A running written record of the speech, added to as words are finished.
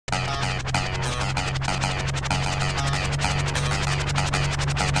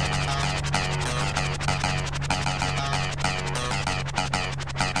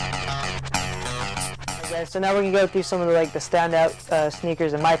Alright, so now we're gonna go through some of the standout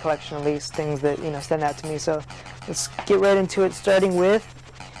sneakers in my collection, at least things that stand out to me. So let's get right into it, starting with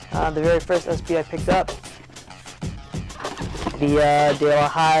the very first SB I picked up, the De La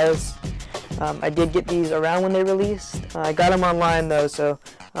Highs. I did get these around when they released. I got them online though, so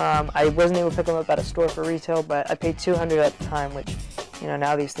I wasn't able to pick them up at a store for retail, but I paid $200 at the time, which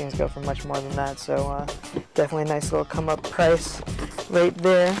now these things go for much more than that. So definitely a nice little come up price right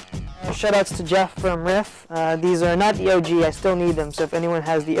there. Shoutouts to Jeff from Riff. These are not the OG, I still need them, so if anyone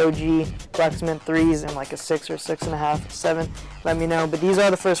has the OG Black Cement 3s in like a 6 or 6.5, 7, let me know. But these are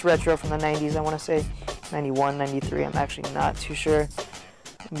the first retro from the 90s, I want to say 91, 93, I'm actually not too sure.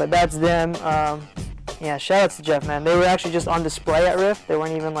 But that's them. Yeah, shoutouts to Jeff, man. They were actually just on display at Riff. They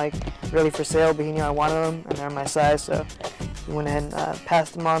weren't even like really for sale, but he knew I wanted them, and they're my size, so he went ahead and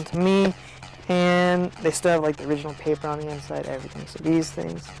passed them on to me. And they still have like the original paper on the inside, everything. So these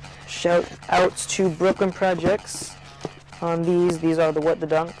things. Shout outs to Brooklyn Projects on these. These are the What the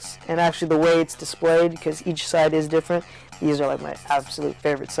Dunks. And actually the way it's displayed, because each side is different, these are like my absolute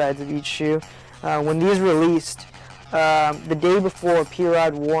favorite sides of each shoe. When these released, the day before,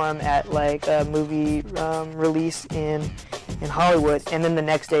 P-Rod wore them at like a movie release in Hollywood, and then the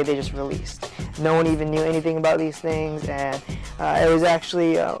next day they just released. No one even knew anything about these things, and it was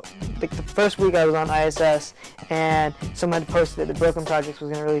actually like the first week I was on ISS, and someone had posted that the Brooklyn Projects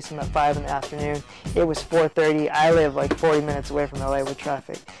was going to release them at 5 in the afternoon. It was 4:30. I live like 40 minutes away from LA with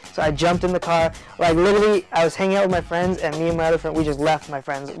traffic. So I jumped in the car, like literally I was hanging out with my friends, and me and my other friend, we just left my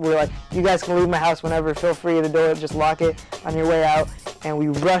friends. We were like, you guys can leave my house whenever, feel free, the door, just lock it on your way out. And we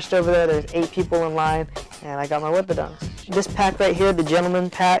rushed over there, there's 8 people in line, and I got my What the Dunks. This pack right here, the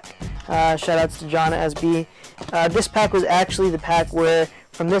Gentleman Pack, shout outs to John at SB. This pack was actually the pack where,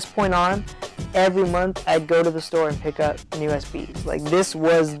 from this point on, every month I'd go to the store and pick up new SBs. Like this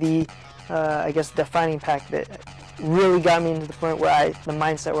was the, I guess, defining pack that really got me into the point where the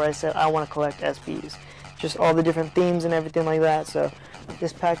mindset where I said I want to collect SBs. Just all the different themes and everything like that. So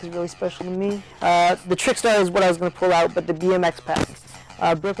this pack is really special to me. The Trickstar is what I was going to pull out, but the BMX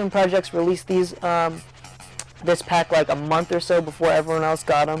pack. Brooklyn Projects released these. This pack like a month or so before everyone else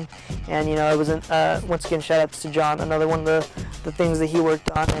got them, and it was once again shout outs to John, another one of the things that he worked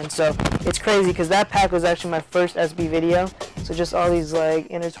on. And so it's crazy because that pack was actually my first SB video, so just all these like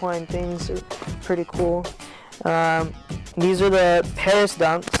intertwined things are pretty cool. These are the Paris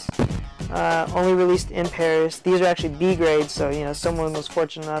Dunks, only released in Paris. These are actually B grades, so someone was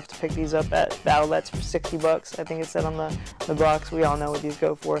fortunate enough to pick these up at the outlets for $60. I think it said on the box. We all know what these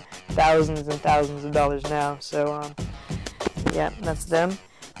go for, thousands and thousands of dollars now. So yeah, that's them.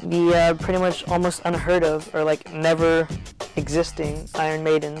 The pretty much almost unheard of, or like never existing Iron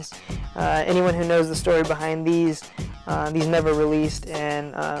Maidens. Anyone who knows the story behind these never released,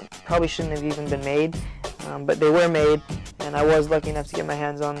 and probably shouldn't have even been made, but they were made, and I was lucky enough to get my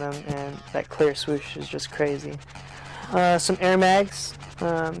hands on them, and that clear swoosh is just crazy. Some Air Mags.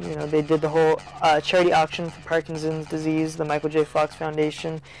 They did the whole charity auction for Parkinson's disease, the Michael J. Fox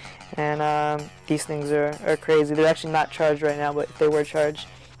Foundation, and these things are crazy. They're actually not charged right now, but if they were charged,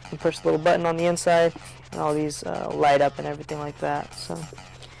 you can push the little button on the inside, and all these light up and everything like that. So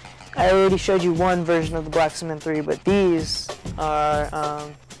I already showed you one version of the Black Cement 3, but these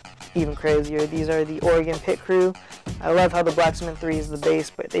are even crazier. These are the Oregon Pit Crew. I love how the Black Cement 3 is the base,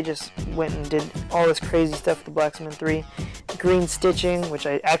 but they just went and did all this crazy stuff with the Black Cement 3. Green stitching, which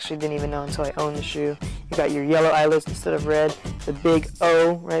I actually didn't even know until I owned the shoe. You got your yellow eyelets instead of red. The big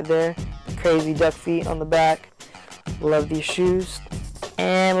O right there. The crazy duck feet on the back. Love these shoes.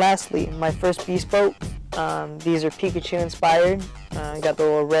 And lastly, my first Bespoke. These are Pikachu inspired. Got the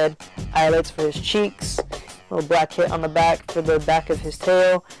little red eyelets for his cheeks. Little black hit on the back for the back of his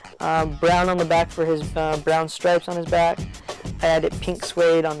tail. Brown on the back for his brown stripes on his back. I added pink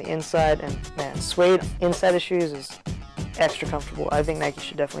suede on the inside, and man, suede inside of shoes is extra comfortable. I think Nike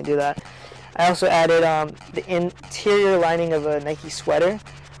should definitely do that. I also added the interior lining of a Nike sweater.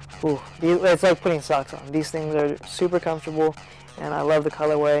 Ooh, it's like putting socks on. These things are super comfortable, and I love the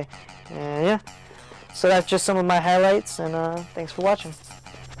colorway. And yeah, so that's just some of my highlights, and thanks for watching.